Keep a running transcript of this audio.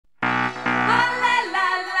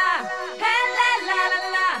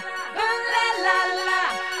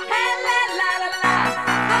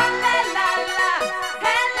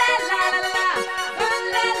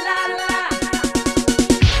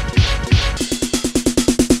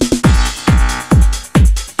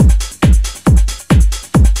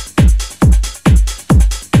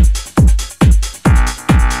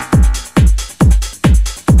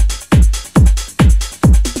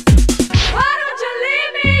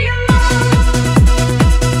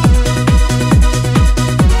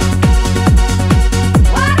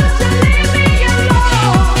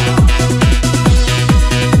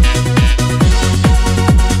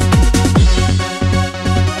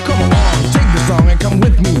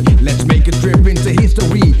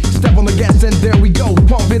victory. Step on the gas and there we go.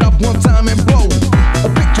 Pump it up one time and blow. A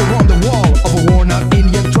picture on the wall of a worn out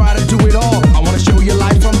Indian. Try to do it all. I wanna show you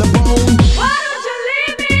life from the bone. Why don't you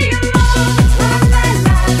leave me alone? La la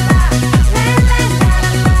la la, la la la la,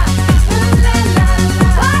 la la la.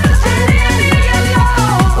 Why don't you leave me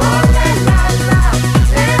alone? Oh la la la,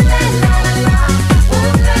 la la la la, oh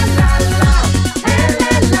la la la, la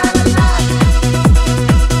la la.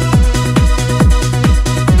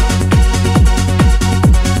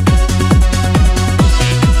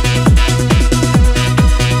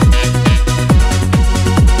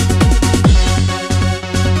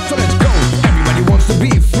 So let's go. Everybody wants to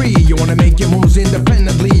be free. You wanna make your moves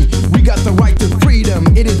independently. We got the right to free.